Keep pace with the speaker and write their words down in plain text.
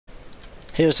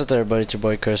Hey, what's up there, everybody? It's your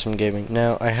boy Chris from Gaming.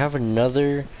 Now, I have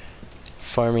another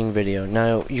farming video.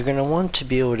 Now, you're going to want to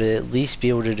be able to at least be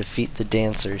able to defeat the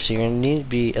dancer. So you're going to need to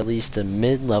be at least a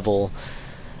mid-level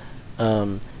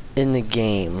in the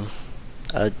game.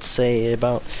 I'd say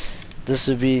about, this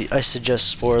would be, I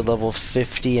suggest for level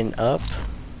 50 and up.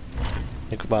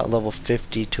 Like about level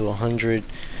 50 to 100.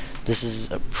 This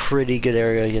is a pretty good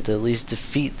area. You have to at least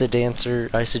defeat the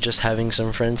dancer. I suggest having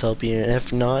some friends help you, and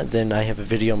if not, then I have a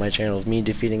video on my channel of me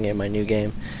defeating it in my new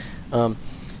game. But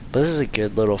this is a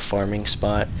good little farming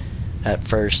spot at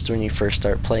first when you first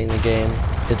start playing the game.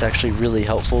 It's actually really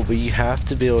helpful, but you have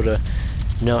to be able to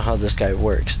know how this guy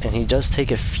works. And he does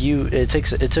take a few, it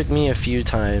took me a few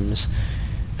times,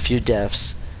 a few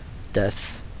deaths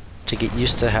to get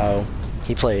used to how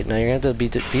he played. Now you're going to have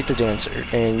to beat the dancer,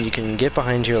 and you can get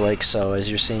behind here like so, as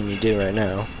you're seeing me do right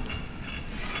now.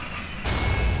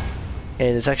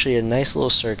 And it's actually a nice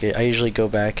little circuit. I usually go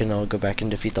back and I'll go back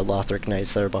and defeat the Lothric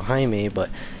Knights that are behind me,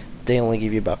 but they only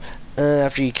give you about,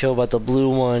 after you kill about the blue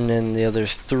one and the other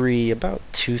three, about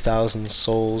 2,000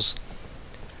 souls.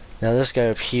 Now this guy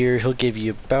up here, he'll give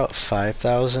you about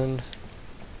 5,000.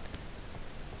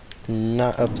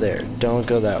 Not up there. Don't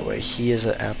go that way. He is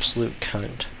an absolute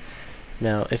cunt.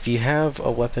 Now, if you have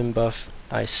a weapon buff,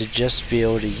 I suggest be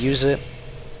able to use it.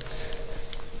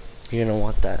 You're going to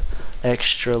want that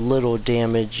extra little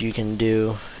damage you can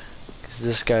do, because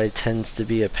this guy tends to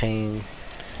be a pain.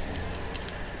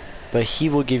 But he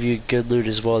will give you good loot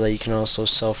as well that you can also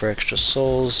sell for extra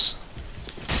souls.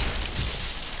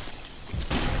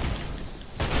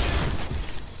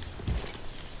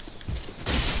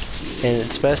 And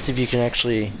it's best if you can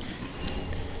actually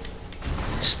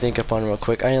sneak up on him real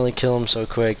quick. I only kill him so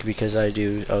quick because I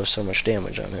do so much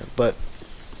damage on him. But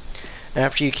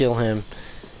after you kill him,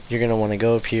 you're going to want to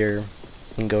go up here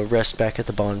and go rest back at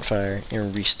the bonfire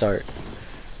and restart.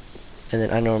 And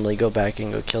then I normally go back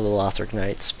and go kill the Lothric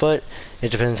Knights. But it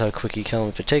depends how quick you kill him.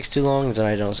 If it takes too long, then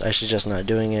I suggest not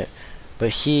doing it. But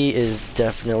he is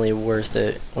definitely worth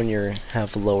it when you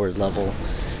have lower level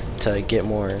to get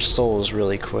more souls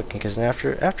really quick, because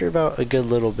after about a good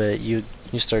little bit you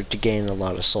start to gain a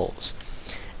lot of souls,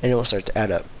 and it will start to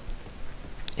add up,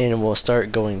 and it will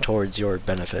start going towards your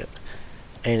benefit,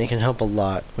 and it can help a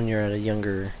lot when you're at a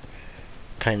younger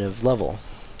kind of level,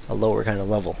 a lower kind of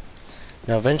level.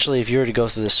 Now eventually, if you were to go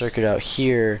through the circuit out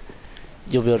here,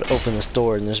 you'll be able to open this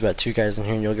door, and there's about 2 guys in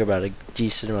here, and you'll get about a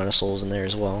decent amount of souls in there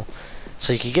as well.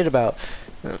 So you could get about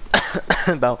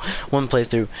about one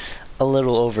playthrough a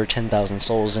little over 10,000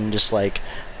 souls in just like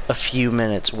a few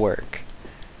minutes work,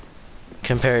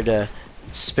 compared to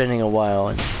spending a while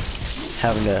and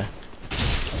having to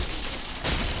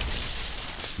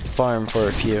farm for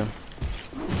a few.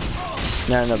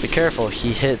 Now be careful,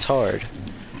 he hits hard,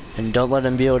 and don't let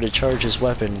him be able to charge his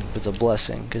weapon with a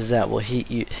blessing, because that will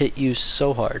hit you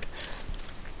so hard.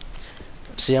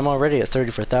 See, I'm already at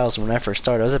 34,000. When I first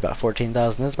started, I was about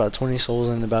 14,000. That's about 20 souls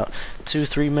in about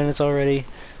 2-3 minutes already.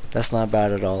 That's not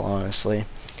bad at all, honestly.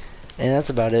 And that's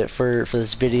about it for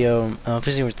this video.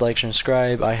 Please remember to like, share, and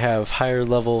subscribe. I have higher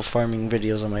level farming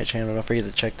videos on my channel. Don't forget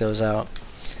to check those out.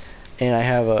 And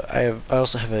I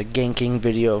also have a ganking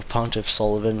video of Pontiff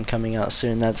Sullivan coming out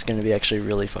soon. That's going to be actually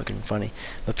really fucking funny.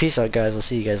 But peace out, guys. I'll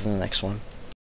see you guys in the next one.